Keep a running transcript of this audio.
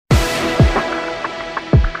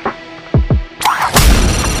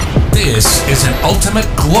This is an Ultimate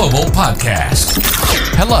Global Podcast.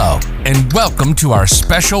 Hello, and welcome to our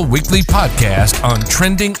special weekly podcast on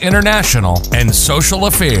trending international and social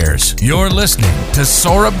affairs. You're listening to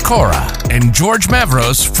Saurabh Kora and George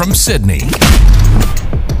Mavros from Sydney.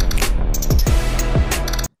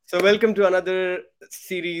 So welcome to another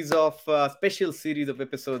series of special series of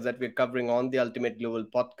episodes that we're covering on the Ultimate Global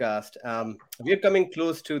Podcast. We're coming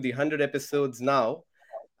close to the 100 episodes now.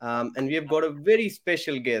 And we have got a very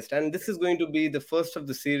special guest. And this is going to be the first of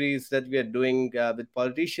the series that we are doing with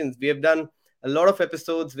politicians. We have done a lot of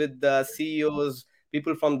episodes with CEOs,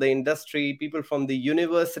 people from the industry, people from the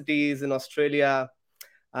universities in Australia.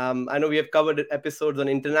 I know we have covered episodes on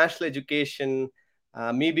international education.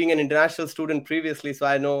 Me being an international student previously, so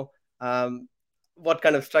I know what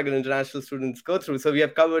kind of struggle international students go through. So we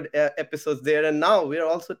have covered episodes there. And now we are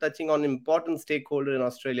also touching on important stakeholder in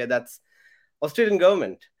Australia. That's Australian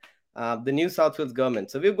government, the New South Wales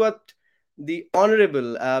government. So we've got the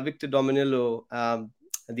Honourable Victor Dominillo,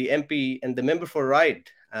 the MP and the member for Ryde.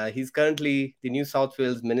 He's currently the New South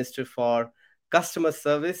Wales Minister for Customer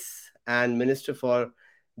Service and Minister for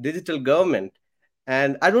Digital Government.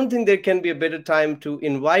 And I don't think there can be a better time to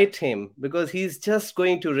invite him because he's just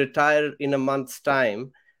going to retire in a month's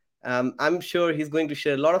time. I'm sure he's going to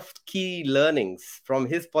share a lot of key learnings from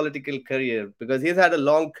his political career because he's had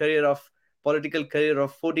a political career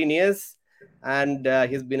of 14 years, and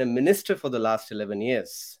he's been a minister for the last 11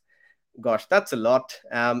 years. Gosh, that's a lot.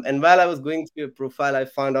 And while I was going through your profile, I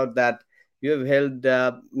found out that you have held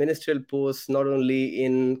ministerial posts not only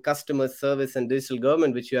in customer service and digital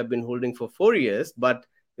government, which you have been holding for 4 years, but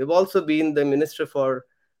you've also been the minister for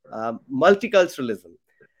multiculturalism.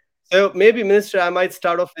 So maybe, Minister, I might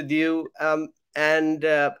start off with you and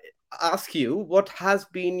ask you what has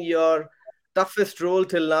been your toughest role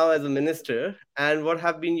till now as a minister, and what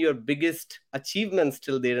have been your biggest achievements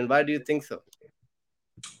till there, and why do you think so?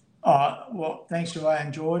 Well, thanks, Joanne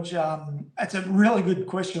and George. That's a really good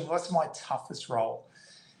question. What's my toughest role?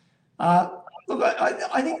 Look,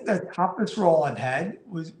 I think the toughest role I've had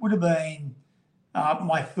would have been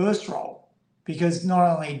my first role, because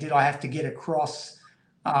not only did I have to get across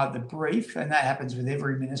the brief, and that happens with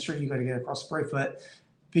every ministry, you've got to get across the brief, but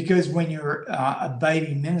because when you're a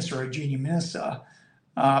baby minister, a junior minister,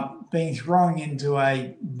 being thrown into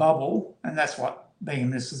a bubble, and that's what being a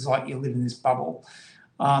minister is like, you live in this bubble,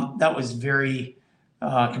 that was very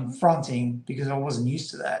confronting because I wasn't used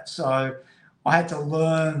to that. So I had to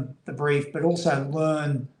learn the brief, but also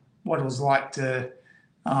learn what it was like to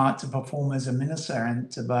perform as a minister and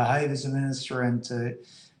to behave as a minister and to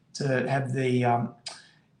have the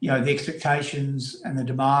the expectations and the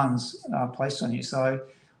demands placed on you. So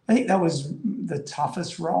I think that was the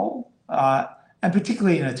toughest role, and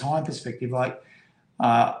particularly in a time perspective.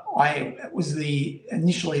 I was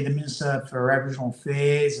initially the Minister for Aboriginal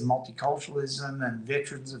Affairs and Multiculturalism and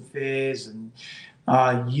Veterans Affairs and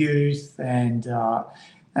youth and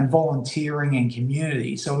volunteering and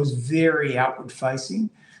community. So it was very outward facing.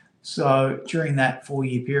 So during that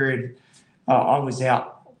 4-year period, I was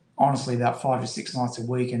out honestly about 5 to 6 nights a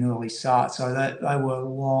week and early start. So they were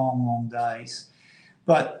long, long days.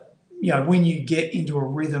 But when you get into a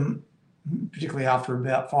rhythm, particularly after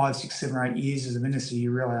about 5, 6, 7, or 8 years as a minister,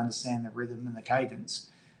 you really understand the rhythm and the cadence.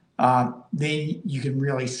 Then you can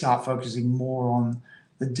really start focusing more on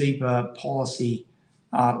the deeper policy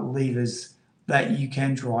levers that you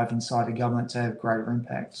can drive inside a government to have greater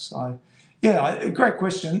impact. So, yeah, a great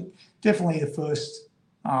question. Definitely the first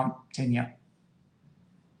tenure.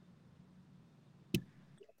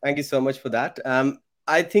 Thank you so much for that.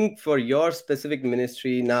 I think for your specific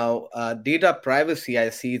ministry now, data privacy, I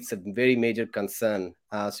see it's a very major concern.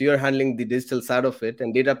 So you're handling the digital side of it,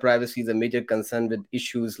 and data privacy is a major concern with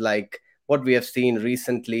issues like what we have seen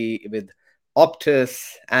recently with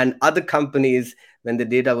Optus and other companies when the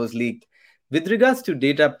data was leaked. With regards to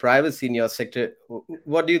data privacy in your sector,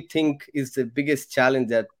 what do you think is the biggest challenge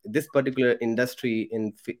that this particular industry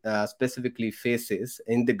specifically faces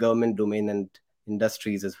in the government domain and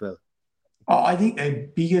industries as well? I think the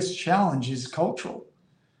biggest challenge is cultural.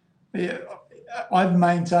 I've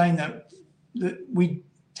maintained that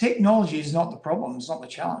technology is not the problem, it's not the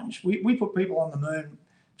challenge. We put people on the moon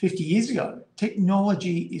 50 years ago.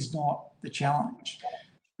 Technology is not the challenge.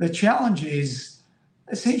 The challenge is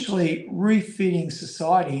essentially refitting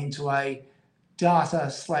society into a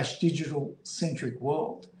data/digital centric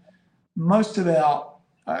world. Most of our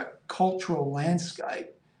cultural landscape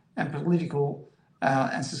and political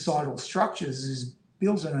and societal structures is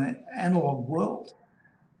built in an analog world,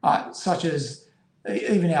 such as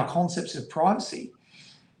even our concepts of privacy.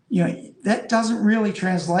 That doesn't really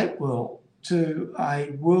translate well to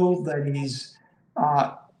a world that is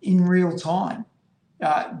in real time,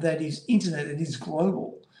 that is internet, that is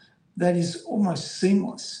global, that is almost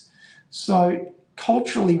seamless. So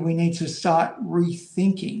culturally, we need to start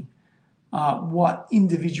rethinking what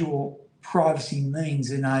individual privacy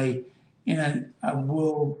means in a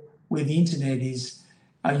world where the internet is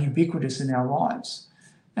ubiquitous in our lives,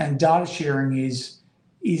 and data sharing is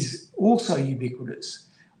also ubiquitous.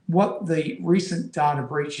 What the recent data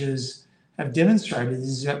breaches have demonstrated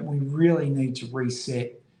is that we really need to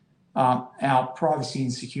reset our privacy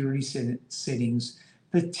and security settings,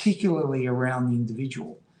 particularly around the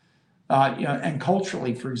individual. And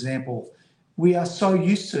culturally, for example, we are so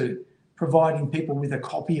used to providing people with a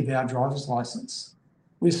copy of our driver's license.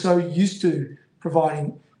 We're so used to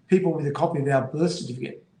providing people with a copy of our birth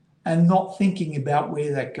certificate and not thinking about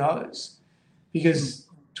where that goes. Because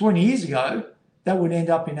 20 years ago, that would end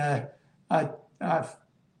up in a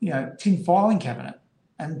tin filing cabinet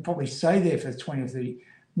and probably stay there for 20 or 30.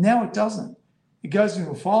 Now it doesn't. It goes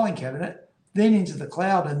into a filing cabinet, then into the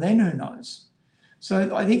cloud, and then who knows?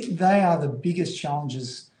 So I think they are the biggest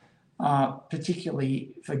challenges,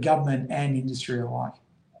 particularly for government and industry alike.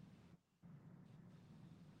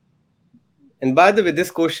 And by the way,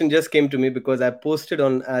 this question just came to me because I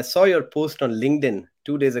saw your post on LinkedIn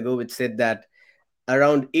 2 days ago, which said that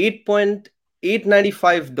around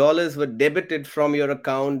 $8.95 were debited from your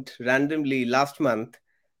account randomly last month.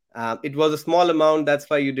 It was a small amount, that's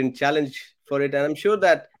why you didn't challenge for it. And I'm sure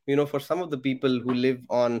that, for some of the people who live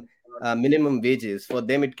on minimum wages, for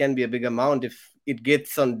them it can be a big amount if it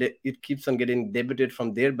keeps on getting debited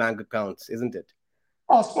from their bank accounts, isn't it?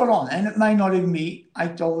 Oh, spot on. And it may not even be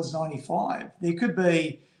 $8.95. There could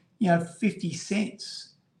be, 50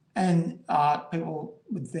 cents. And people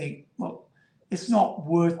would think, well, it's not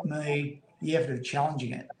worth me the effort of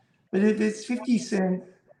challenging it. But if it's 50 cents,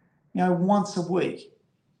 once a week,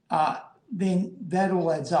 then that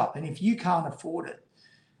all adds up. And if you can't afford it,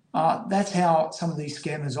 that's how some of these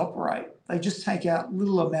scammers operate. They just take out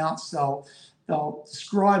little amounts. They'll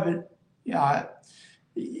describe it,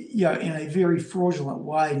 in a very fraudulent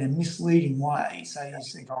way, in a misleading way. So you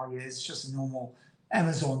just think, oh yeah, it's just a normal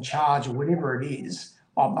Amazon charge or whatever it is.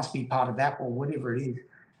 Oh, it must be part of Apple, whatever it is.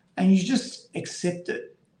 And you just accept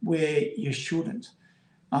it where you shouldn't.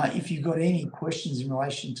 If you've got any questions in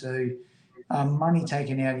relation to money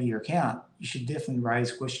taken out of your account, you should definitely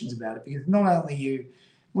raise questions about it, because not only are you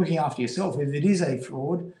looking after yourself, if it is a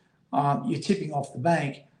fraud, you're tipping off the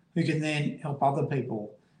bank, who can then help other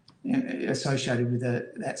people associated with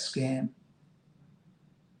that scam.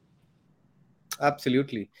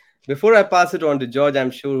 Absolutely. Before I pass it on to George,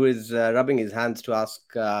 I'm sure who is rubbing his hands to ask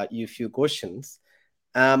you a few questions.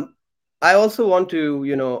 I also want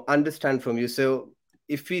to, understand from you. So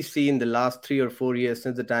if we see in the last 3 or 4 years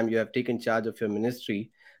since the time you have taken charge of your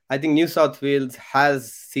ministry, I think New South Wales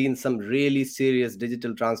has seen some really serious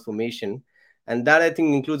digital transformation. And that, I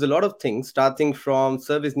think, includes a lot of things, starting from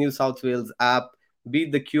Service New South Wales app, be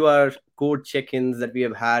it the QR code check-ins that we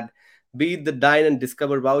have had, be it the Dine and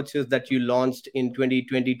Discover vouchers that you launched in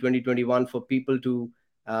 2020, 2021 for people to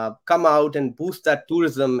come out and boost that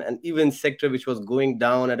tourism and event sector, which was going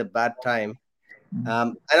down at a bad time.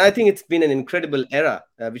 And I think it's been an incredible era,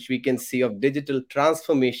 which we can see, of digital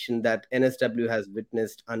transformation that NSW has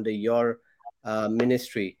witnessed under your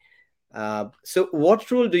ministry. So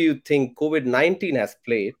what role do you think COVID-19 has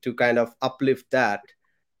played to kind of uplift that?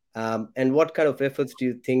 And what kind of efforts do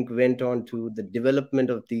you think went on to the development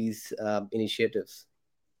of these initiatives?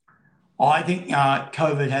 I think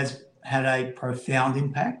COVID has had a profound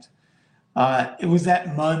impact. It was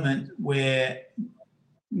that moment where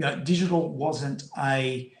digital wasn't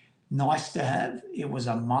a nice to have, it was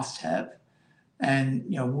a must have. And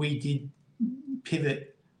we did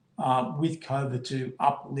pivot with COVID to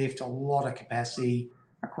uplift a lot of capacity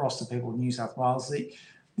across the people of New South Wales. The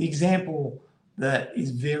example that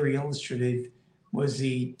is very illustrative was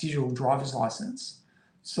the digital driver's license.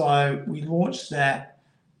 So we launched that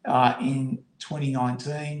in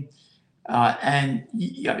 2019, and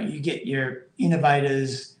you get your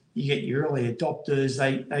innovators, you get your early adopters,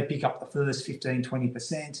 they pick up the first 15,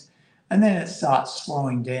 20%, and then it starts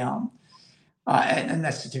slowing down. And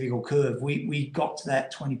that's the typical curve. We got to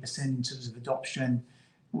that 20% in terms of adoption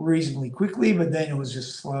reasonably quickly, but then it was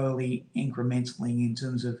just slowly incrementally in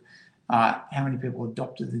terms of how many people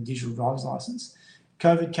adopted the digital driver's license.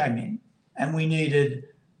 COVID came in and we needed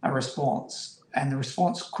a response, and the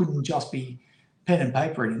response couldn't just be pen and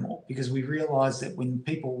paper anymore, because we realized that when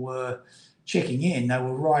people were checking in, they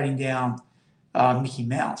were writing down Mickey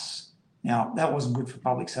Mouse. Now, that wasn't good for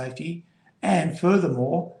public safety. And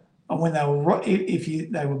furthermore, And when they were,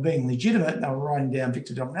 they were being legitimate, they were writing down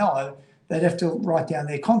Victor Dominello, they'd have to write down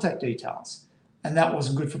their contact details, and that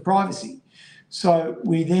wasn't good for privacy. So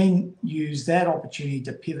we then used that opportunity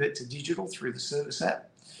to pivot to digital through the service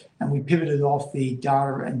app, and we pivoted off the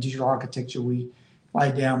data and digital architecture we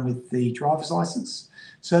laid down with the driver's license.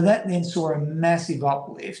 So that then saw a massive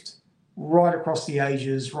uplift right across the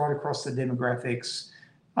ages, right across the demographics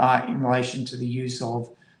in relation to the use of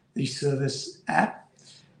the service app.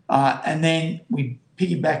 And then we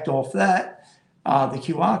piggybacked off that, the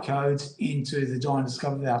QR codes into the Dine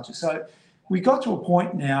Discover voucher. So we got to a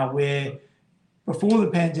point now where before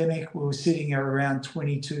the pandemic, we were sitting at around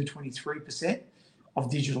 22, 23%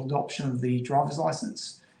 of digital adoption of the driver's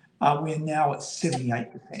license. We're now at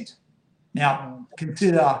 78%. Now,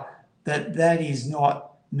 consider that that is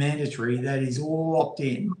not mandatory. That is all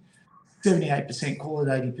opt-in. 78%, call it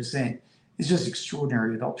 80%. It's just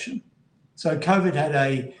extraordinary adoption. So COVID had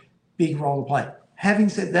a big role to play. Having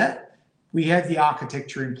said that, we had the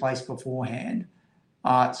architecture in place beforehand,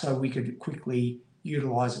 so we could quickly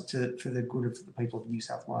utilise it for the good of the people of New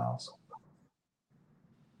South Wales.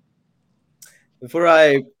 Before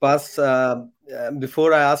I ask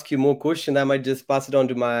you more questions, I might just pass it on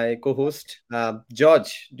to my co-host,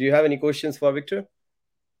 George. Do you have any questions for Victor?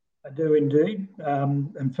 I do indeed.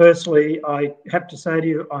 And firstly, I have to say to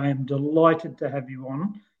you, I am delighted to have you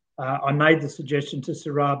on. I made the suggestion to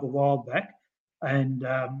Saurabh a while back, and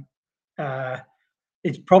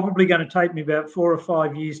it's probably going to take me about 4 or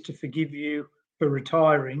 5 years to forgive you for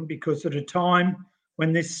retiring, because at a time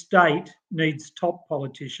when this state needs top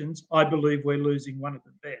politicians, I believe we're losing one of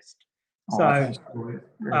the best.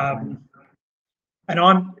 And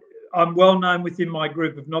I'm well known within my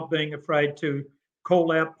group of not being afraid to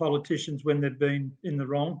call out politicians when they've been in the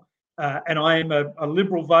wrong. And I am a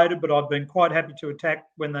Liberal voter, but I've been quite happy to attack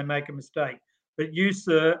when they make a mistake. But you,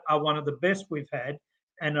 sir, are one of the best we've had,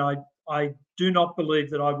 and I do not believe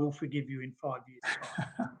that I will forgive you in 5 years'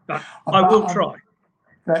 time. But I will try.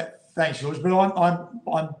 Thanks, George. But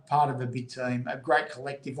I'm part of a big team, a great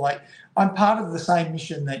collective. Like, I'm part of the same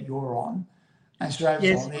mission that you're on, and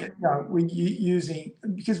Australia's on there. We're using,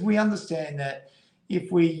 because we understand that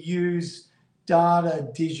if we use data,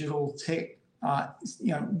 digital tech,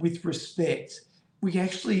 with respect, we can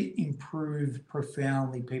actually improve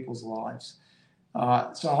profoundly people's lives.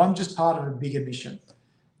 So I'm just part of a bigger mission.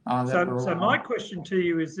 So my question to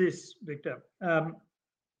you is this, Victor.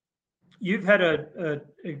 You've had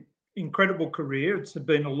an incredible career. It's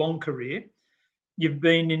been a long career. You've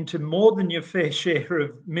been into more than your fair share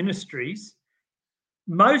of ministries.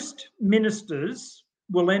 Most ministers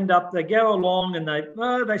will end up, they go along and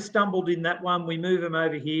they stumbled in that one, we move them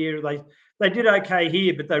over here. They did okay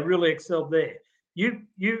here, but they really excelled there. You've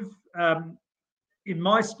in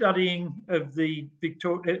my studying of the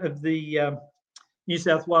New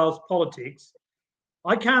South Wales politics,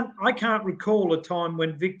 I can't recall a time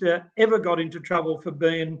when Victor ever got into trouble for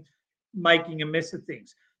making a mess of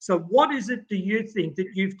things. So what is it, do you think,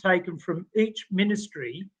 that you've taken from each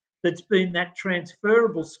ministry that's been that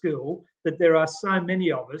transferable skill that there are so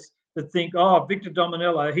many of us that think, oh, Victor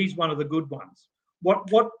Dominello, he's one of the good ones? What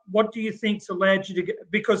do you think's allowed you to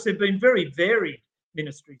get, because they've been very varied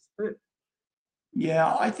ministries too?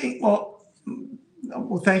 Yeah, I think, well,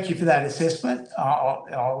 thank you for that assessment.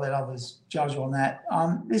 I'll let others judge on that.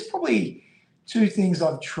 There's probably two things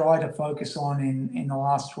I've tried to focus on in the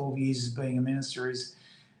last 12 years as being a minister is,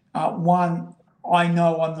 one, I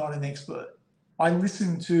know I'm not an expert. I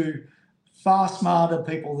listen to far smarter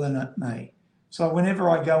people than me. So whenever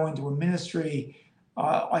I go into a ministry,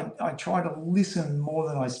 I try to listen more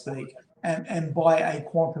than I speak, and by a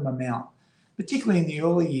quantum amount, particularly in the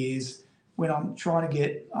early years when I'm trying to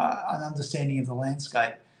get an understanding of the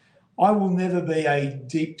landscape. I will never be a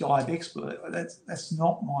deep dive expert. That's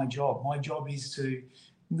not my job. My job is to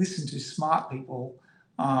listen to smart people,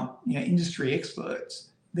 industry experts,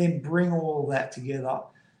 then bring all of that together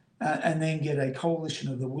and then get a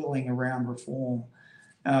coalition of the willing around reform.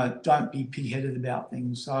 Don't be pig-headed about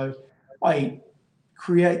things. So I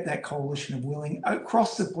create that coalition of willing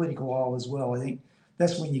across the political aisle as well. I think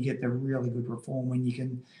that's when you get the really good reform, when you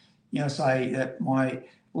can, say that my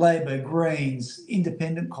Labor, Greens,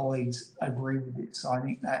 independent colleagues agree with it. So I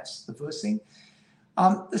think that's the first thing.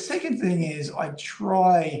 The second thing is I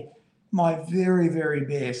try my very, very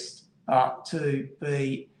best to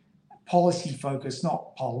be policy focused,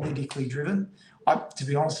 not politically driven. To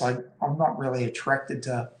be honest, I'm not really attracted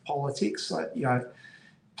to politics.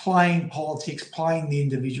 Playing politics, playing the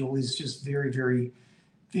individual is just very, very,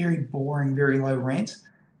 very boring, very low rent.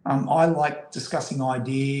 I like discussing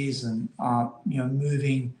ideas and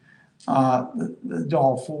moving the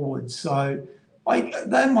dial forward. So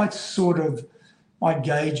they're my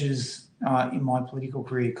gauges in my political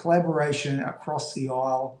career: collaboration across the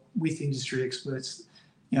aisle with industry experts,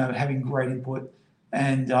 having great input,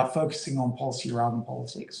 and focusing on policy rather than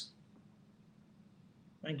politics.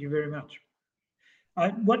 Thank you very much.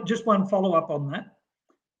 Just one follow-up on that.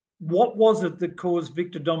 What was it that caused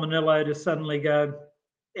Victor Dominello to suddenly go,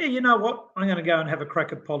 yeah, you know what, I'm going to go and have a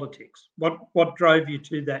crack at politics? What drove you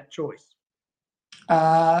to that choice?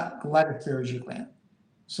 Gladys Berejiklian.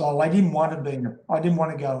 So I didn't want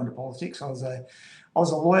to go into politics. I was a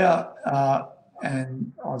lawyer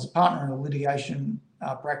and I was a partner in a litigation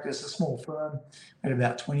practice, a small firm. We had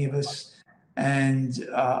about 20 of us. And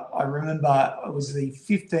I remember it was the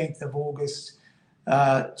 15th of August,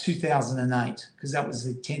 2008, because that was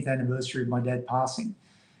the 10th anniversary of my dad passing.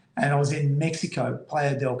 And I was in Mexico,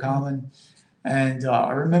 Playa del Carmen. And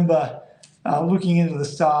I remember looking into the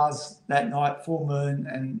stars that night, full moon.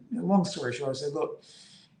 And long story short, I said, look,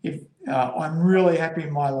 if I'm really happy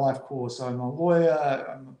in my life course. I'm a lawyer,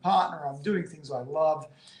 I'm a partner, I'm doing things I love.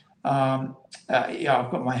 I've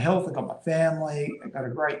got my health, I've got my family, I've got a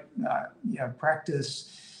great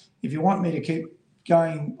practice. If you want me to keep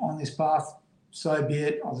going on this path, so be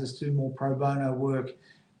it. I'll just do more pro bono work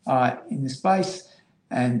in this space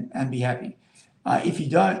and be happy. If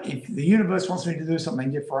the universe wants me to do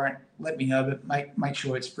something different, let me know, but make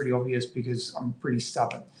sure it's pretty obvious because I'm pretty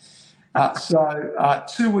stubborn. So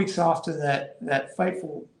 2 weeks after that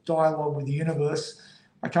fateful dialogue with the universe,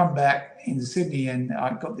 I come back into Sydney and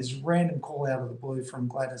I got this random call out of the blue from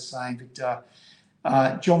Gladys saying, Victor,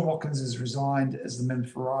 John Watkins has resigned as the member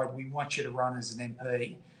for Ryde. We want you to run as an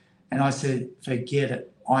MP. And I said, forget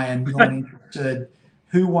it. I am not interested.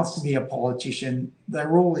 Who wants to be a politician?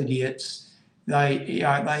 They're all idiots. They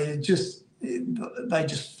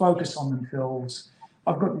just focus on themselves.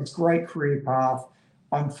 I've got this great career path.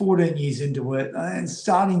 I'm 14 years into it and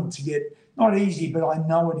starting to get not easy, but I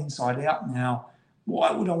know it inside out now.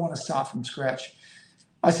 Why would I want to start from scratch?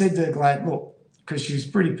 I said to Glad, look, because she was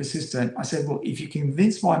pretty persistent. I said, look, if you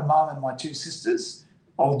convince my mum and my two sisters,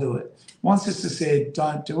 I'll do it. One sister said,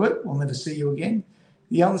 don't do it. We'll never see you again.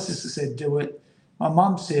 The other sister said, do it. My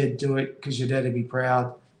mum said, do it because your dad would be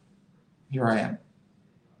proud. Here I am.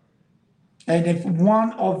 And if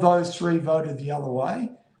one of those three voted the other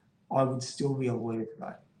way, I would still be a lawyer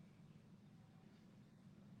today.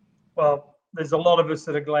 Well, there's a lot of us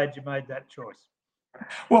that are glad you made that choice.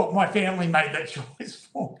 Well, my family made that choice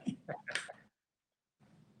for me.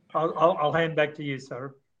 I'll hand back to you,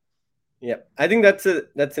 sir. Yeah, I think that's a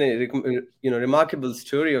remarkable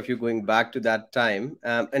story of you going back to that time,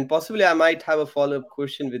 and possibly I might have a follow-up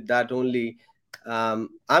question with that only. I'm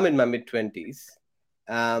in my mid-20s.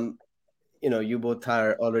 You both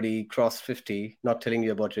are already crossed 50. Not telling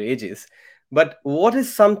you about your ages, but what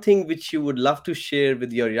is something which you would love to share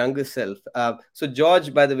with your younger self? So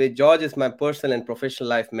George, by the way, George is my personal and professional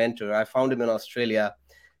life mentor. I found him in Australia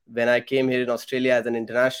when I came here in Australia as an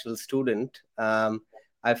international student.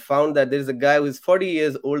 I found that there's a guy who's 40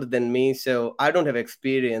 years older than me, so I don't have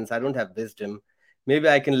experience, I don't have wisdom. Maybe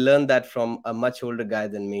I can learn that from a much older guy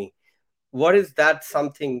than me. What is that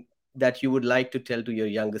something that you would like to tell to your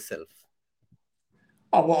younger self?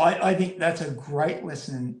 Oh, well, I think that's a great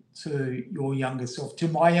lesson to your younger self, to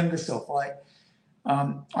my younger self.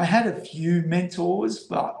 I had a few mentors,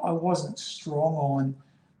 but I wasn't strong on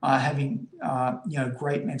having,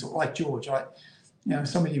 great mentors like George.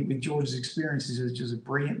 Somebody with George's experiences is just a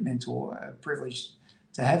brilliant mentor, a privilege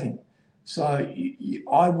to have him. So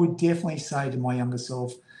I would definitely say to my younger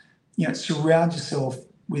self, surround yourself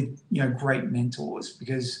with, great mentors,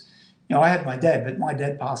 because, I had my dad, but my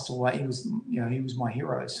dad passed away. He was my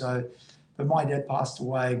hero. But my dad passed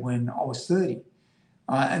away when I was 30.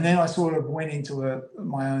 And then I sort of went into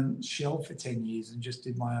my own shell for 10 years and just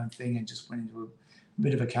did my own thing and just went into a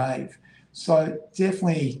bit of a cave. So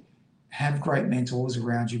definitely have great mentors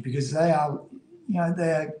around you, because they are,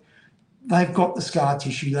 they've got the scar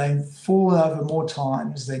tissue. They've fallen over more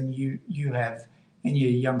times than you have in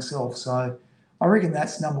your young self. So I reckon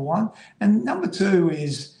that's number one. And number two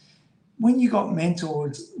is, when you got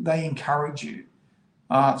mentors, they encourage you.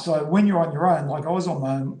 So when you're on your own, like I was on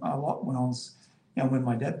my own a lot when I was, when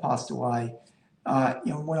my dad passed away,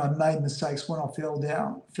 when I made mistakes, when I fell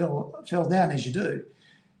down as you do,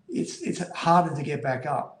 it's harder to get back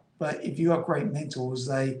up. But if you got great mentors,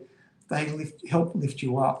 they help lift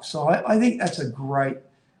you up. So I think that's a great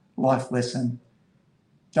life lesson.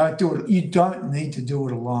 Don't do it. You don't need to do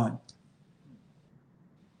it alone.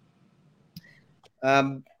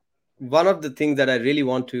 one of the things that I really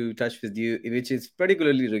want to touch with you, which is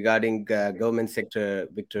particularly regarding government sector,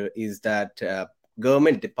 Victor, is that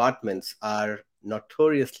government departments are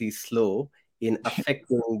notoriously slow in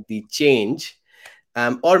affecting the change,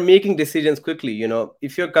 or making decisions quickly.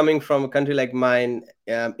 If you're coming from a country like mine,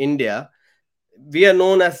 India, we are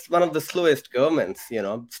known as one of the slowest governments.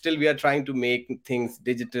 Still we are trying to make things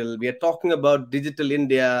digital. We are talking about digital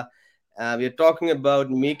India. We are talking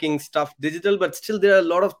about making stuff digital, but still there are a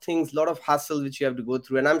lot of things, a lot of hassle which you have to go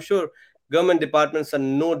through, and I'm sure government departments are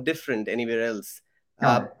no different anywhere else.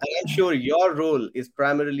 And I'm sure your role is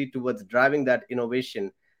primarily towards driving that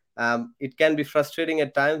innovation. It can be frustrating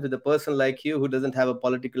at times with a person like you who doesn't have a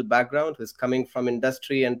political background, who's coming from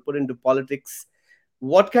industry and put into politics.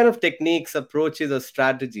 What kind of techniques, approaches, or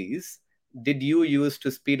strategies did you use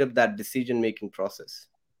to speed up that decision making process?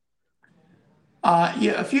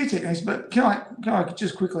 Yeah, a few techniques, but can I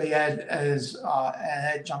just quickly add as an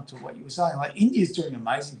adjunct to what you were saying? Like India's doing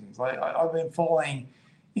amazing things. Like I've been following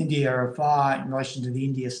India afar in relation to the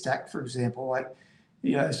India Stack, for example. Like,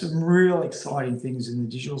 some real exciting things in the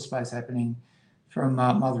digital space happening from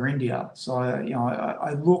Mother India. So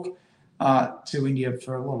I look to India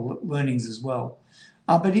for a lot of learnings as well.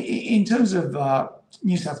 But in terms of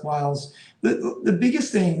New South Wales, the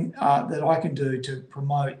biggest thing that I can do to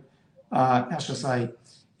promote, how should I say,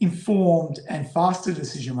 informed and faster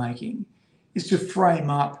decision making is to frame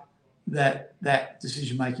up that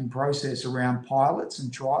decision making process around pilots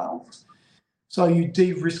and trials. So you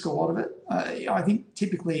de-risk a lot of it. I think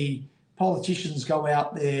typically politicians go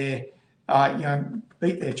out there,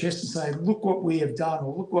 beat their chest and say, "Look what we have done,"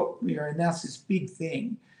 or "Look what announced this big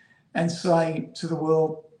thing," and say to the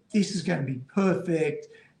world, "This is going to be perfect,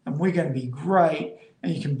 and we're going to be great,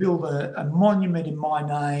 and you can build a monument in my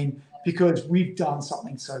name because we've done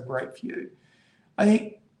something so great for you." I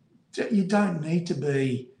think you don't need to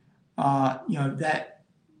be, that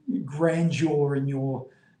grandeur in your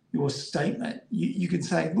statement. You can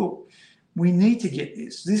say, "Look, we need to get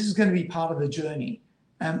this. This is going to be part of the journey,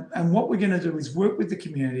 and what we're going to do is work with the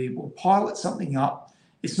community. We'll pilot something up.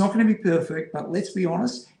 It's not going to be perfect, but let's be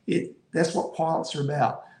honest. That's what pilots are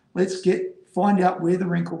about. Let's find out where the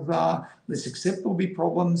wrinkles are. Let's accept there'll be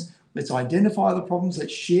problems. Let's identify the problems.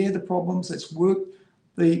 Let's share the problems. Let's work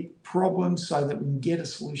the problems so that we can get a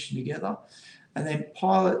solution together, and then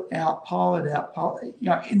pilot out.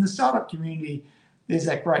 In the startup community, there's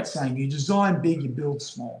that great saying: you design big, you build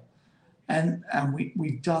small, and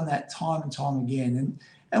we've done that time and time again.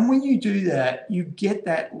 And when you do that, you get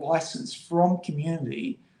that license from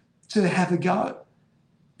community to have a go,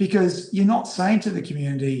 because you're not saying to the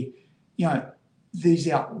community, these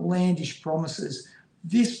outlandish promises,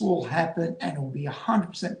 this will happen and it will be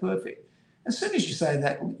 100% perfect. As soon as you say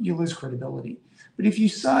that, you lose credibility. But if you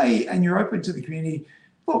say, and you're open to the community,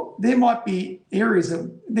 look, there will be areas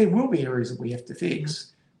that we have to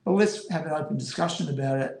fix, but let's have an open discussion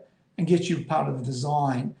about it and get you part of the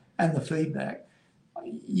design and the feedback.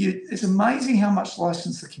 It's amazing how much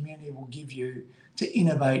license the community will give you to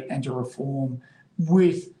innovate and to reform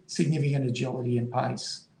with significant agility and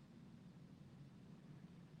pace.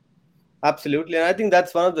 Absolutely, and I think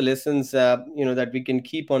that's one of the lessons that we can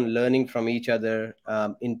keep on learning from each other,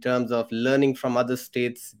 in terms of learning from other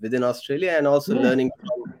states within Australia, and also learning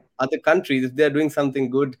from other countries. If they're doing something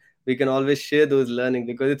good, we can always share those learning,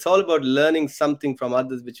 because it's all about learning something from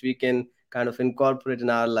others which we can kind of incorporate in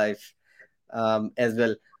our life as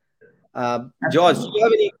well. George, do you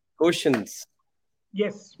have any questions?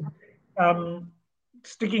 Yes.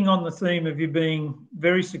 Sticking on the theme of you being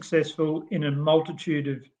very successful in a multitude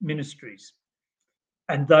of ministries,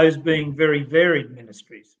 and those being very varied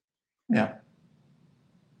ministries. Yeah.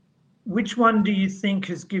 Which one do you think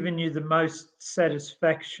has given you the most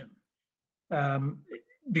satisfaction?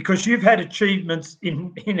 Because you've had achievements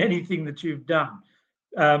in anything that you've done.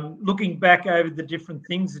 Looking back over the different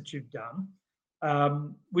things that you've done,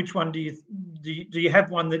 which one do you have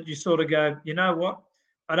one that you sort of go, you know what?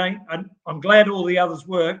 I'm glad all the others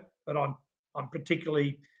work, but I'm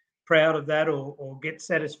particularly proud of that, or get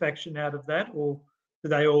satisfaction out of that, or do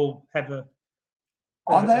they all have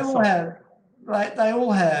they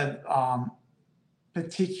all have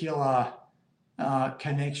particular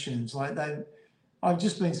connections. I've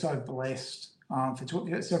just been so blessed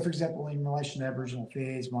for example, in relation to Aboriginal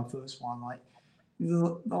Affairs, my first one, like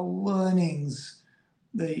the learnings,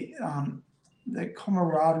 the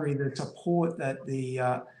camaraderie, the support that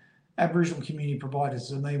the Aboriginal community provided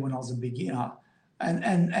to me when I was a beginner,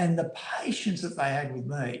 and the patience that they had with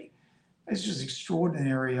me, it's just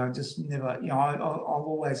extraordinary. I just never, I'll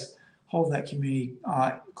always hold that community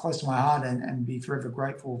close to my heart and be forever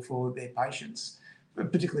grateful for their patience,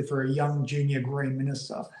 particularly for a young junior Green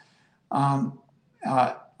minister. I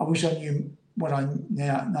wish I knew what I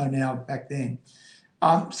know now back then.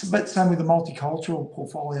 But same with the multicultural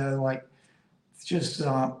portfolio, like just,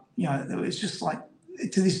 it's just like,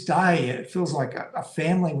 to this day, it feels like a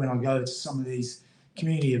family when I go to some of these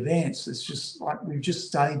community events. It's just like we've just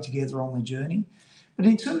stayed together on the journey. But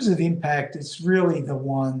in terms of impact, it's really the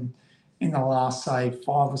one in the last, say, 5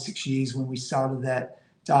 or 6 years when we started that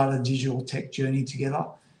data digital tech journey together.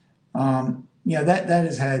 That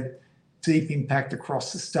has had deep impact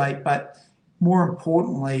across the state. But more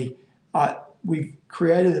importantly, we've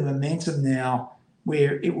created a momentum now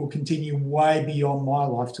where it will continue way beyond my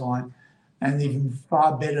lifetime and even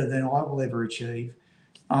far better than I will ever achieve,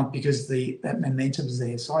 because that momentum is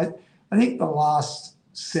there. So I think the last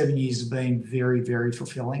 7 years have been very, very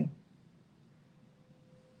fulfilling.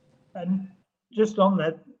 And just on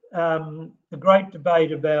that, the great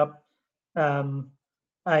debate about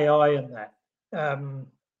AI and that.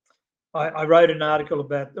 I wrote an article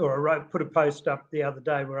about, put a post up the other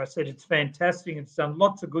day where I said it's fantastic, it's done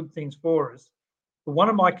lots of good things for us. But one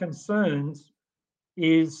of my concerns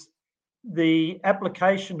is the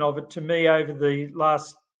application of it to me over the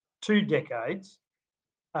last 2 decades.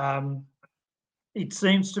 It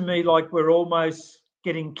seems to me like we're almost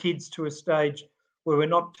getting kids to a stage where we're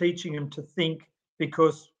not teaching them to think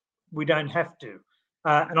because we don't have to.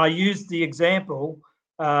 And I used the example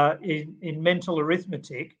in mental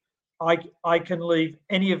arithmetic. I can leave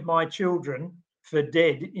any of my children for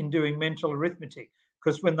dead in doing mental arithmetic,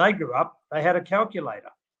 because when they grew up, they had a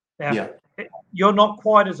calculator. Now, you're not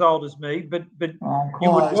quite as old as me, but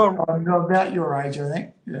you would well. I'm about your age, I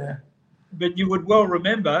think. Yeah. But you would well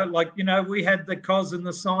remember, we had the cos and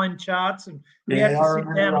the sine charts, and we had to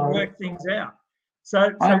sit down and work things out.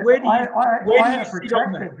 So where do you sit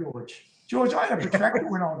on that? George, I had a protractor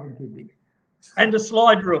when I was in Sydney. And a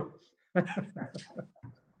slide rule.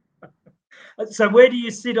 So where do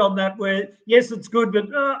you sit on that? Where, yes, it's good, but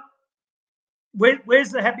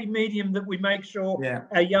where's the happy medium that we make sure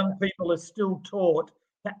our young people are still taught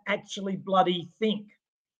to actually bloody think?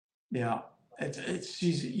 Yeah,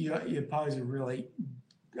 you pose a really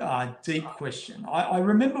deep question. I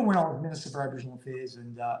remember when I was Minister for Aboriginal Affairs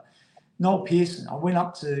and Noel Pearson, I went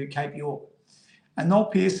up to Cape York, and Noel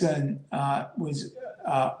Pearson was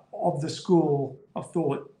of the school of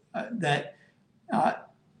thought that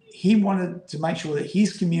he wanted to make sure that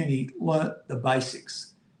his community learnt the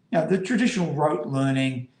basics, the traditional rote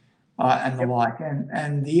learning and the like.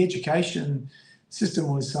 And the education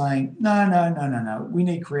system was saying, no, we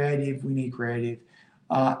need creative.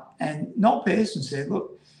 And Noel Pearson said,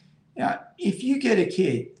 look, if you get a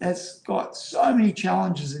kid that's got so many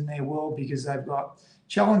challenges in their world because they've got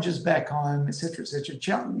challenges back home, et cetera,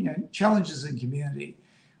 challenges in community,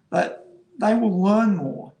 but they will learn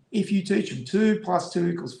more if you teach them 2 +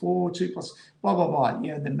 2 = 4, 2 plus blah, blah, blah,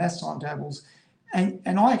 the maths timetables. And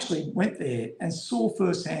I actually went there and saw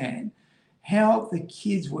firsthand how the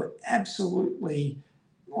kids were absolutely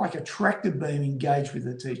like a tractor beam engaged with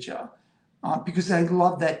the teacher because they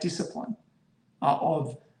love that discipline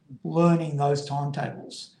of learning those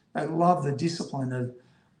timetables. They love the discipline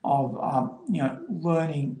of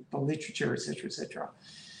learning the literature, et cetera.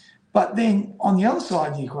 But then on the other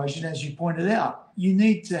side of the equation, as you pointed out, you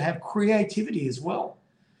need to have creativity as well.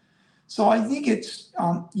 So I think it's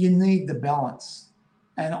you need the balance.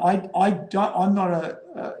 And I'm not a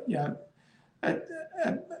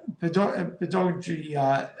pedagogy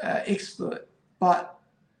expert, but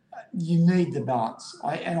you need the balance.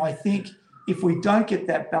 I think if we don't get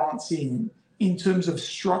that balance in terms of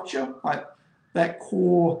structure, like that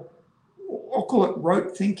core, I'll call it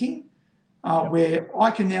rote thinking, where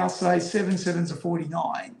I can now say 7 7s are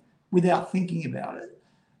 49 without thinking about it,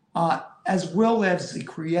 as well as the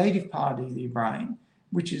creative part of your brain,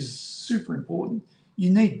 which is super important. You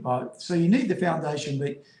need both. So you need the foundation,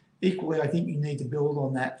 but equally, I think you need to build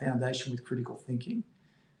on that foundation with critical thinking.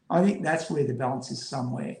 I think that's where the balance is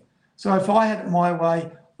somewhere. So if I had it my way,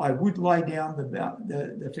 I would lay down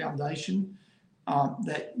the foundation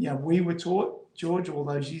that we were taught, George, all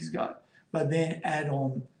those years ago, but then add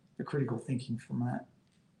on the critical thinking from that.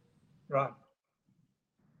 Right.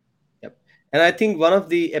 Yep. And I think one of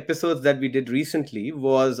the episodes that we did recently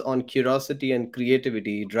was on curiosity and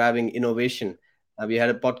creativity driving innovation. We had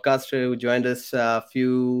a podcaster who joined us a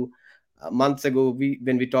few months ago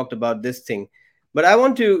when we talked about this thing. But I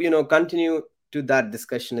want to, continue to that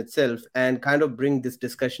discussion itself and kind of bring this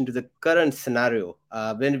discussion to the current scenario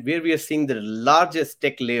where we are seeing the largest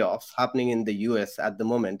tech layoffs happening in the US at the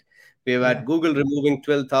moment. We have had Google removing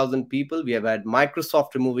 12,000 people. We have had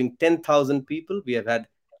Microsoft removing 10,000 people. We have had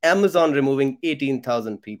Amazon removing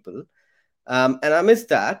 18,000 people. And amidst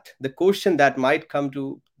that, the question that might come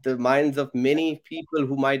to the minds of many people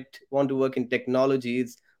who might want to work in technology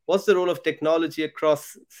is, what's the role of technology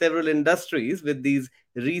across several industries with these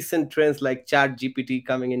recent trends like ChatGPT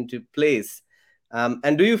coming into place?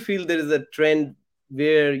 And do you feel there is a trend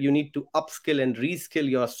where you need to upskill and reskill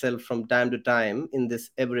yourself from time to time in this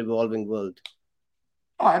ever-evolving world?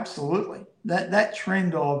 Oh, absolutely. That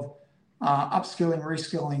trend of upskilling,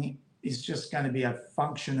 reskilling is just going to be a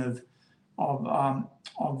function of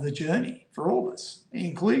the journey for all of us,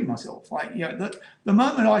 including myself. Like, the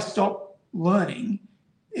moment I stop learning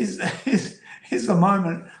is the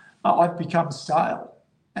moment I've become stale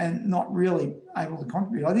and not really able to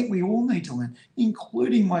contribute. I think we all need to learn,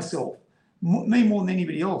 including myself. Me more than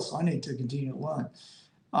anybody else. I need to continue to learn.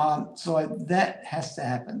 So that has to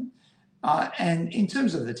happen. And in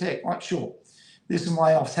terms of the tech, like, sure, there's some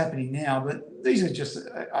layoffs happening now, but these are just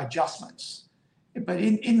adjustments. But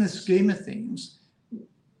in the scheme of things,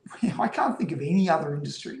 I can't think of any other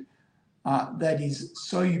industry that is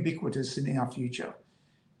so ubiquitous in our future.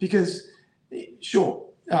 Because, sure,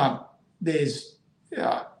 there's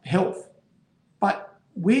health, but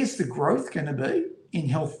where's the growth going to be in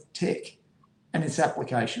health tech and its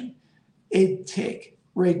application? Ed tech,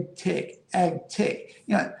 reg tech, ag tech.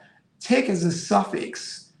 Tech as a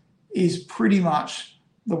suffix is pretty much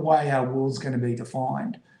the way our world's going to be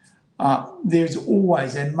defined. There's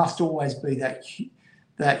always and must always be that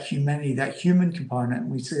humanity, that human component.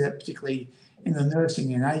 And we see that particularly in the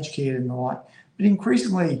nursing and aged care and the like. But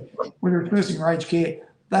increasingly, whether it's nursing or aged care,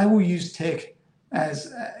 they will use tech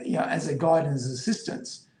as a guidance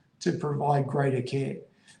assistance to provide greater care.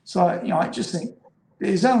 So I just think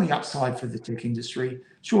there's only upside for the tech industry.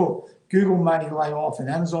 Sure, Google may lay off and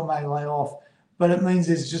Amazon may lay off, but it means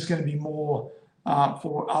there's just going to be more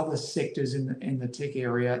for other sectors in the tech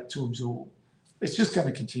area to absorb. It's just going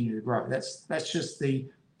to continue to grow. That's just the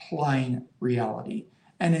plain reality.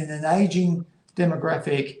 And in an aging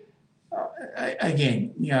demographic,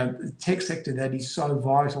 again, the tech sector that is so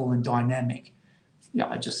vital and dynamic,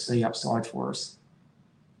 I just see upside for us.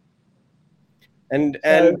 And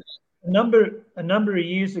a number of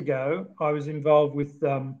years ago, I was involved with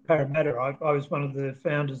Parramatta. I was one of the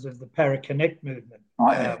founders of the ParaConnect movement.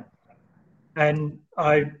 Oh, yeah. And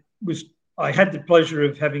I had the pleasure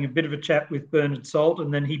of having a bit of a chat with Bernard Salt,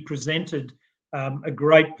 and then he presented a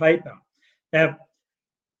great paper. Now,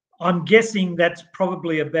 I'm guessing that's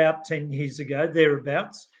probably about 10 years ago,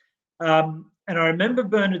 thereabouts. And I remember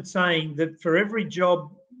Bernard saying that for every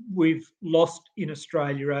job we've lost in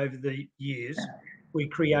Australia over the years, we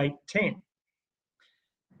create 10.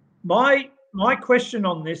 My question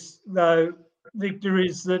on this, though, Victor,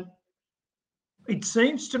 is that it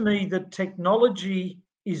seems to me that technology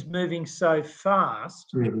is moving so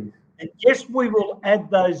fast, and yes, we will add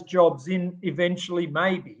those jobs in eventually,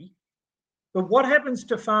 maybe. But what happens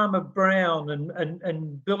to Farmer Brown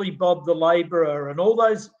and Billy Bob the labourer and all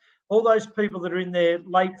those people that are in their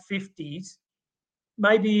late 50s,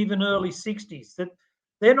 maybe even early 60s? That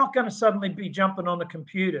they're not going to suddenly be jumping on a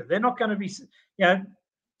computer. They're not going to be,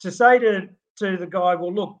 to say to the guy,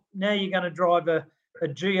 well, look, now you're going to drive a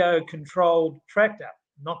geo-controlled tractor.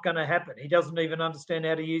 Not going to happen. He doesn't even understand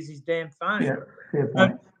how to use his damn phone. Yeah, fair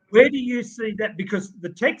point. Where do you see that? Because the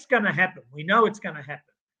tech's going to happen. We know it's going to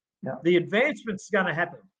happen. Yeah. The advancement's going to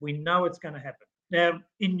happen. We know it's going to happen. Now,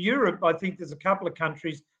 in Europe, I think there's a couple of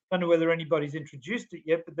countries, I don't know whether anybody's introduced it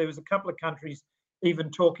yet, but there was a couple of countries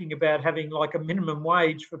even talking about having like a minimum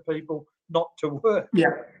wage for people not to work.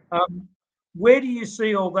 Yeah. Where do you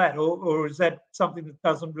see all that? Or is that something that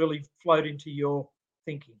doesn't really float into your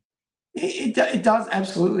thinking? It does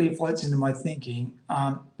absolutely floats into my thinking,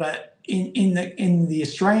 but in the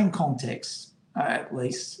Australian context, at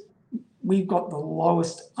least, we've got the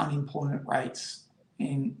lowest unemployment rates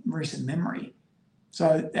in recent memory.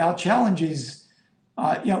 So our challenge is,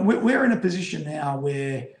 we're in a position now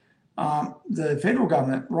where the federal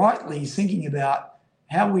government rightly is thinking about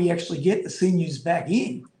how we actually get the seniors back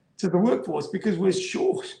in to the workforce, because we're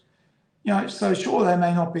short. So sure, they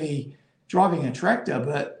may not be driving a tractor,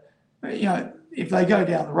 but if they go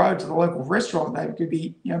down the road to the local restaurant, they could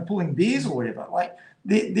be pulling beers or whatever. Like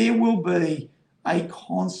there will be a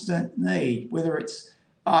constant need, whether it's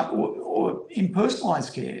or in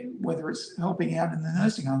personalised care, whether it's helping out in the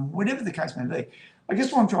nursing home, whatever the case may be. I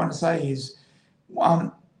guess what I'm trying to say is,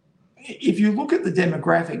 if you look at the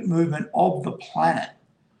demographic movement of the planet,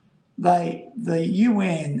 the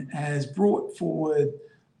UN has brought forward,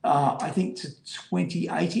 I think, to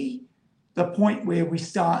 2080, the point where we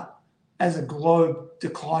start as a globe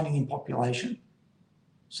declining in population.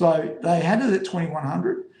 So they had it at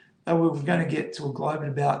 2100. that we were going to get to a globe at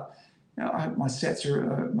about, I hope my facts are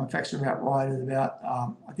about right, at about,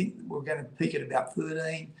 I think we're going to peak at about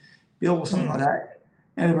 13 bill or something like that,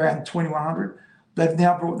 and around 2100. They've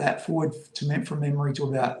now brought that forward from memory to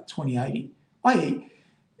about 2080. i.e.,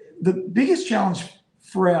 the biggest challenge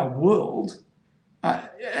for our world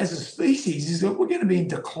as a species is that we're going to be in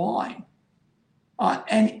decline.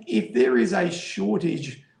 And if there is a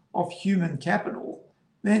shortage of human capital,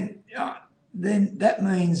 then that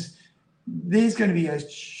means there's going to be a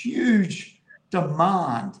huge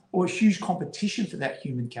demand or a huge competition for that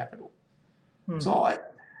human capital. So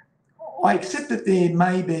I accept that there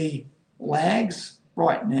may be lags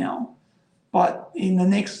right now, but in the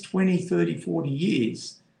next 20, 30, 40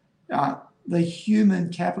 years, the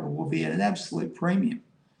human capital will be at an absolute premium.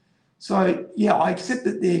 So, yeah, I accept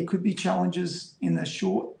that there could be challenges in the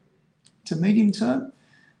short to medium term,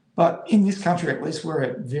 but in this country, at least, we're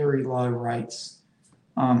at very low rates.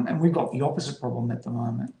 And we've got the opposite problem at the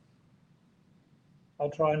moment.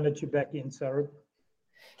 I'll try and let you back in, Sarab.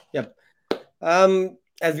 Yep.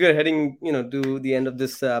 As we are heading, to the end of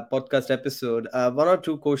this podcast episode, one or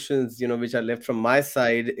two questions, which are left from my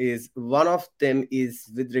side is one of them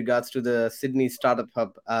is with regards to the Sydney Startup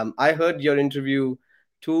Hub. I heard your interview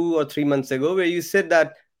 2 or 3 months ago where you said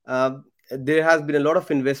that there has been a lot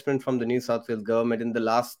of investment from the New South Wales government in the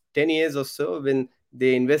last 10 years or so when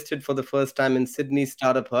they invested for the first time in Sydney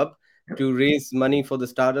Startup Hub to raise money for the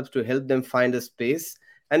startups to help them find a space.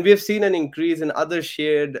 And we have seen an increase in other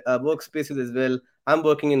shared workspaces as well. I'm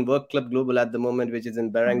working in Work Club Global at the moment, which is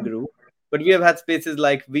in Barangaroo. But we have had spaces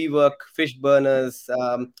like WeWork, Fish Burners,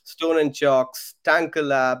 Stone and Chalks, Tanker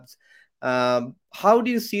Labs. How do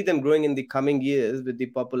you see them growing in the coming years with the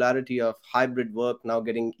popularity of hybrid work now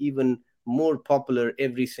getting even more popular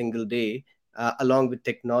every single day, along with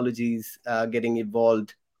technologies getting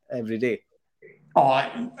evolved every day?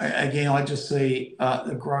 I just see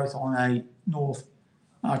the growth on a north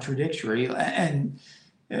trajectory. And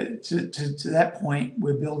to that point,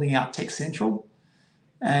 we're building out Tech Central.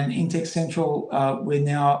 And in Tech Central, we're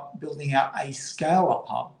now building out a scale-up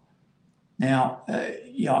hub. Now,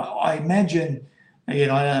 I imagine, again,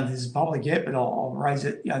 I don't know if this is public yet, but I'll raise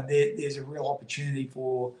it. There's a real opportunity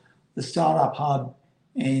for the startup hub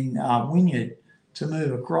in Wynyard to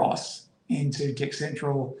move across into Tech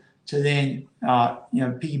Central to then,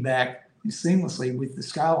 piggyback seamlessly with the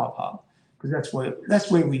scale-up hub, because that's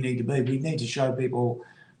where we need to be. We need to show people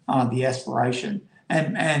the aspiration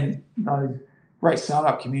and those great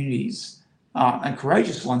startup communities and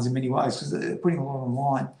courageous ones in many ways, because they're putting a lot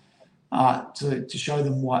online to show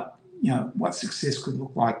them what success could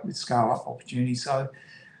look like with scale-up opportunities. So,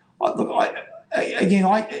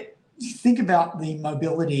 I think about the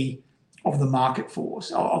mobility of the market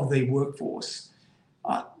force, of the workforce.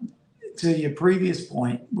 To your previous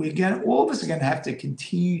point, all of us are going to have to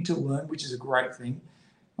continue to learn, which is a great thing.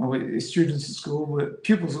 We're students at school, we're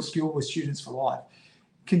pupils at school, we're students for life.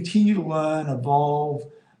 Continue to learn, evolve,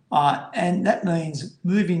 and that means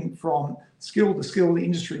moving from skill to skill,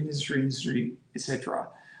 industry, etc.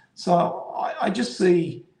 So I just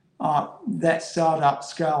see that startup,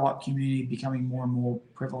 scale-up community becoming more and more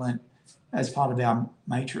prevalent as part of our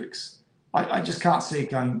matrix. I just can't see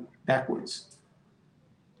it going backwards.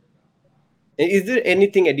 Is there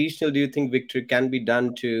anything additional, do you think, Victor, can be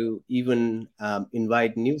done to even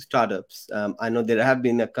invite new startups? I know there have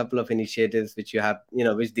been a couple of initiatives which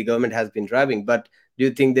which the government has been driving, but do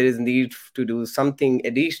you think there is need to do something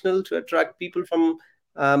additional to attract people from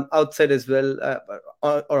outside as well,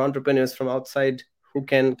 or entrepreneurs from outside who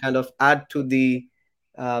can kind of add to the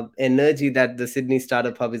energy that the Sydney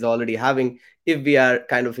Startup Hub is already having, if we are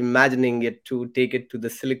kind of imagining it to take it to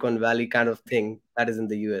the Silicon Valley kind of thing that is in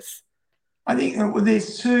the US? I think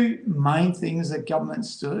there's two main things that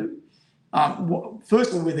governments do.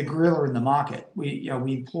 Firstly, we're the gorilla in the market. We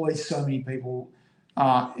employ so many people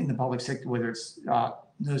in the public sector, whether it's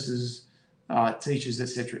nurses, teachers,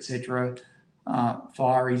 etc.,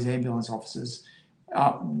 fireys, ambulance officers.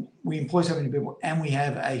 We employ so many people, and we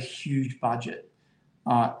have a huge budget.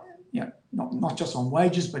 Not just on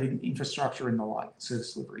wages, but in infrastructure and the like,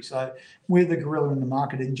 service delivery. So we're the gorilla in the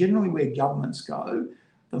market, and generally where governments go,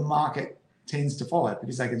 the market tends to follow,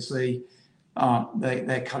 because they can see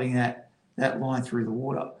they're cutting that line through the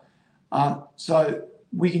water. So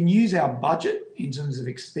we can use our budget in terms of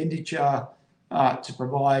expenditure to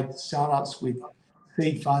provide startups with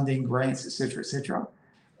seed funding, grants, etc.,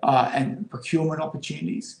 and procurement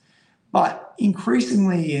opportunities. But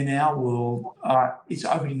increasingly in our world, it's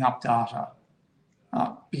opening up data,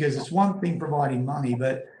 because it's one thing providing money,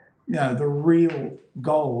 but the real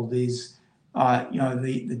gold is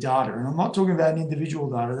the data. And I'm not talking about individual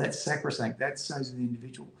data, that's sacrosanct, that stays with the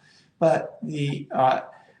individual. But the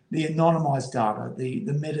anonymized data, the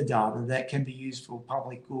metadata that can be used for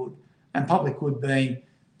public good, and public good being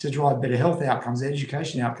to drive better health outcomes,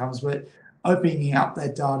 education outcomes, but opening up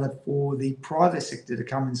that data for the private sector to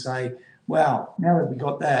come and say, wow, now that we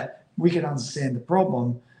got that, we can understand the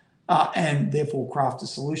problem and therefore craft a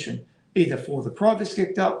solution, either for the private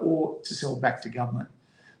sector or to sell back to government.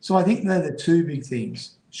 So I think they're the two big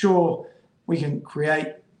things. Sure, we can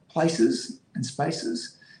create places and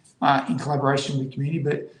spaces in collaboration with the community,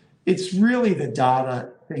 but it's really the data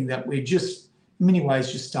thing that we're just, in many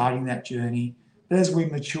ways, just starting that journey. But as we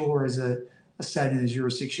mature as a state and a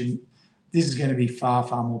jurisdiction, this is going to be far,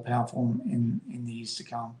 far more powerful in the years to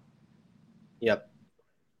come. Yep.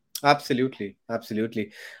 Absolutely.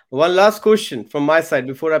 One last question from my side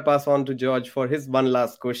before I pass on to George for his one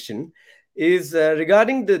last question is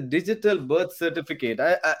regarding the digital birth certificate.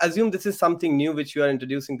 I assume this is something new which you are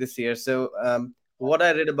introducing this year. So what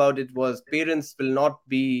I read about it was parents will not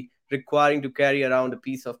be requiring to carry around a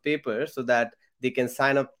piece of paper so that they can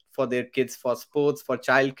sign up for their kids for sports, for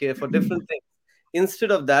childcare, for different things.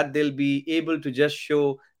 Instead of that, they'll be able to just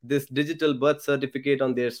show this digital birth certificate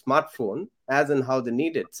on their smartphone as and how they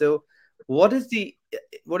need it. So what is the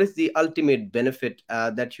ultimate benefit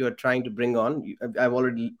that you are trying to bring on? I've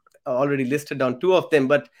already listed down two of them,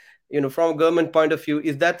 but from a government point of view,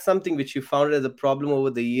 is that something which you found as a problem over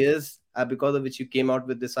the years because of which you came out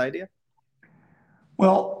with this idea?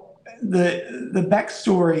 Well, the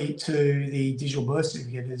backstory to the digital birth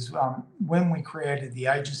certificate is when we created the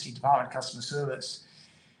agency Department of Customer Service,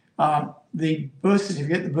 the birth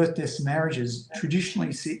certificate, the birth, deaths, and marriages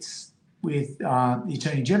traditionally sits with the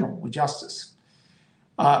Attorney General, with Justice.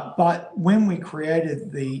 But when we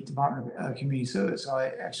created the Department of Community Service,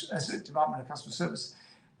 as a Department of Customer Service,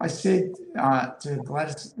 I said to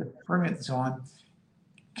Gladys, the Premier at the time,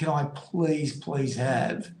 can I please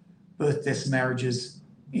have birth, deaths, and marriages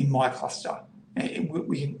in my cluster? And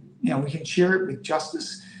we can share it with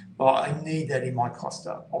Justice, but I need that in my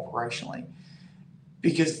cluster operationally.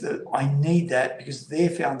 Because I need that because their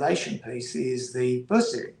foundation piece is the birth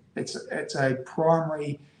certificate. It's a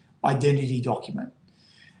primary identity document.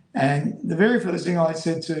 And the very first thing I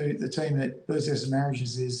said to the team at Birth, Deaths and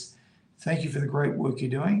Marriages is, thank you for the great work you're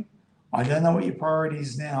doing. I don't know what your priority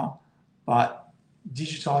is now, but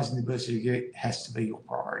digitising the birth certificate has to be your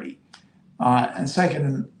priority. And it's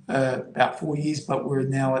taken about 4 years, but we're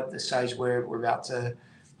now at the stage where we're about to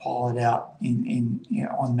pilot out en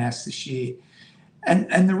masse this year.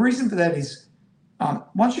 And the reason for that is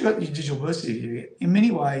once you've got your digital birth certificate, in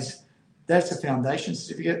many ways, that's a foundation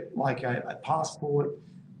certificate, like a passport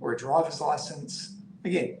or a driver's license.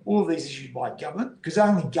 Again, all of these issued by government, because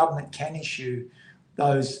only government can issue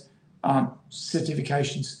those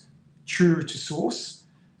certifications true to source.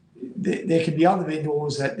 There can be other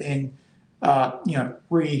vendors that then,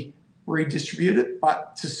 redistribute it,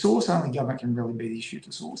 but to source, only government can really be the issue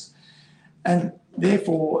to source. And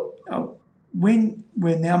therefore, when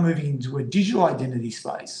we're now moving into a digital identity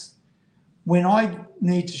space, when I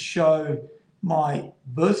need to show my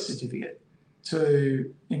birth certificate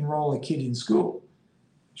to enroll a kid in school,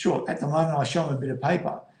 sure, at the moment I show them a bit of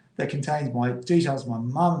paper that contains my details, my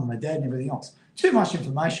mum and my dad and everything else. Too much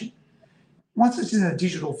information. Once it's in a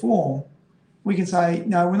digital form, we can say,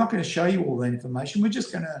 no, we're not going to show you all that information. We're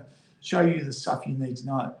just going to show you the stuff you need to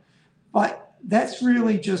know. But that's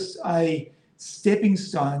really just a stepping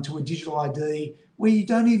stone to a digital ID where you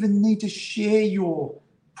don't even need to share your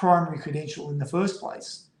primary credential in the first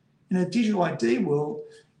place. In a digital ID world,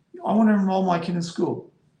 I want to enroll my kid in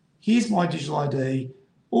school. Here's my digital ID.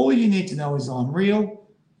 All you need to know is I'm real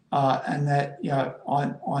and that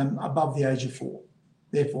I'm above the age of 4.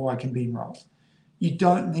 Therefore, I can be enrolled. You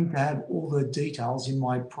don't need to have all the details in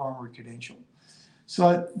my primary credential.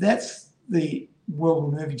 So that's the world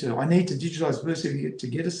we're moving to. I need to digitise birth certificate to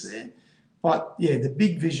get us there. But yeah, the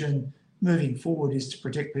big vision moving forward is to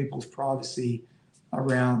protect people's privacy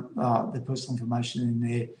around their personal information and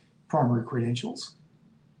their primary credentials.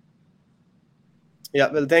 Yeah,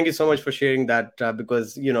 well, thank you so much for sharing that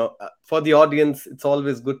because, for the audience, it's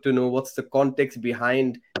always good to know what's the context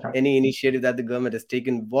behind any initiative that the government has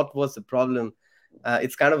taken. What was the problem?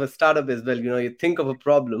 It's kind of a startup as well. You think of a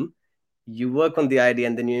problem, you work on the idea,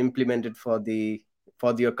 and then you implement it for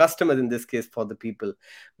your customers, in this case, for the people.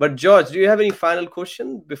 But George, do you have any final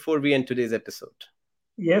question before we end today's episode?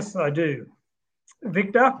 Yes, I do.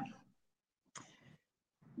 Victor,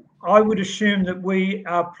 I would assume that we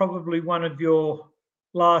are probably one of your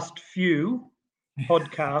last few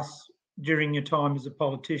podcasts during your time as a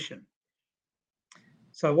politician.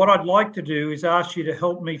 So what I'd like to do is ask you to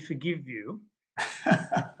help me forgive you.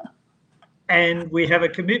 And we have a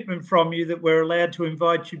commitment from you that we're allowed to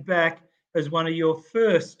invite you back as one of your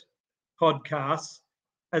first podcasts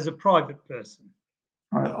as a private person.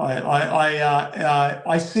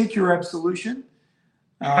 I seek your absolution.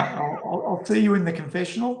 I'll see you in the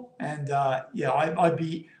confessional, and I'd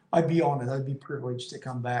be honoured. I'd be privileged to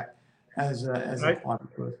come back as a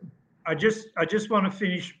private person. I just want to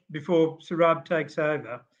finish before Saurabh takes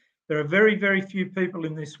over. There are very, very few people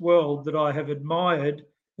in this world that I have admired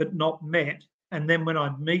but not met, and then when I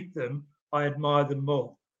meet them, I admire them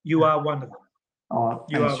more. You are one of them. Oh,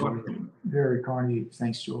 you are one of them. Very kind of you.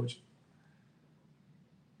 Thanks, George.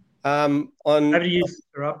 Over to you,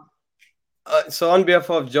 Saurabh. So on behalf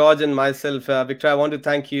of George and myself, Victor, I want to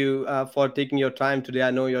thank you for taking your time today. I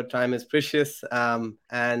know your time is precious,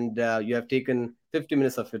 and you have taken 50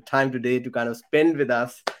 minutes of your time today to kind of spend with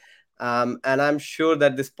us. And I'm sure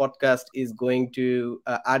that this podcast is going to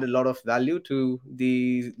add a lot of value to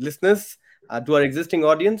the listeners, to our existing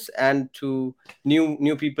audience, and to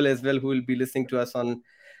new people as well who will be listening to us on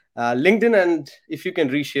LinkedIn. And if you can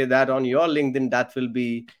reshare that on your LinkedIn, that will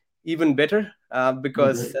be even better,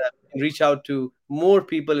 because reach out to more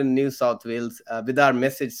people in New South Wales with our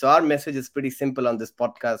message. So our message is pretty simple on this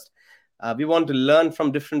podcast. We want to learn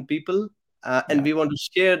from different people, and we want to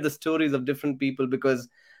share the stories of different people, because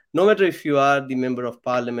no matter if you are the member of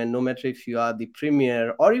parliament, no matter if you are the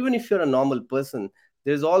premier, or even if you're a normal person,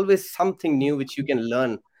 there's always something new which you can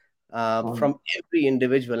learn from every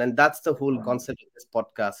individual. And that's the whole concept of this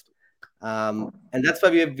podcast. And that's why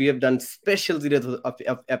we have done special series of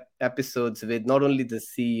episodes with not only the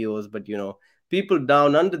CEOs, but people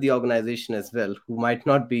down under the organization as well, who might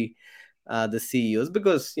not be the CEOs,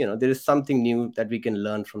 because there is something new that we can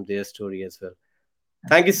learn from their story as well.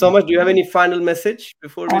 Thank you so much. Do you have any final message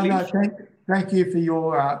before we leave? No, thank you for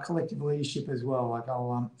your collective leadership as well. Like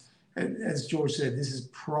as George said, this is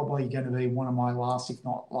probably going to be one of my last, if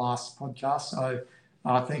not last, podcasts. So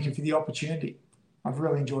thank you for the opportunity. I've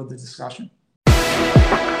really enjoyed the discussion.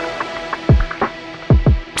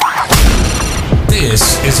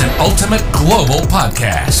 This is an Ultimate Global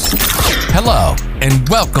podcast. Hello, and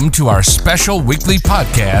welcome to our special weekly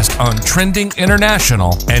podcast on trending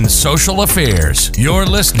international and social affairs. You're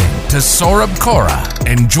listening to Saurabh Kora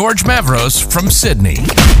and George Mavros from Sydney.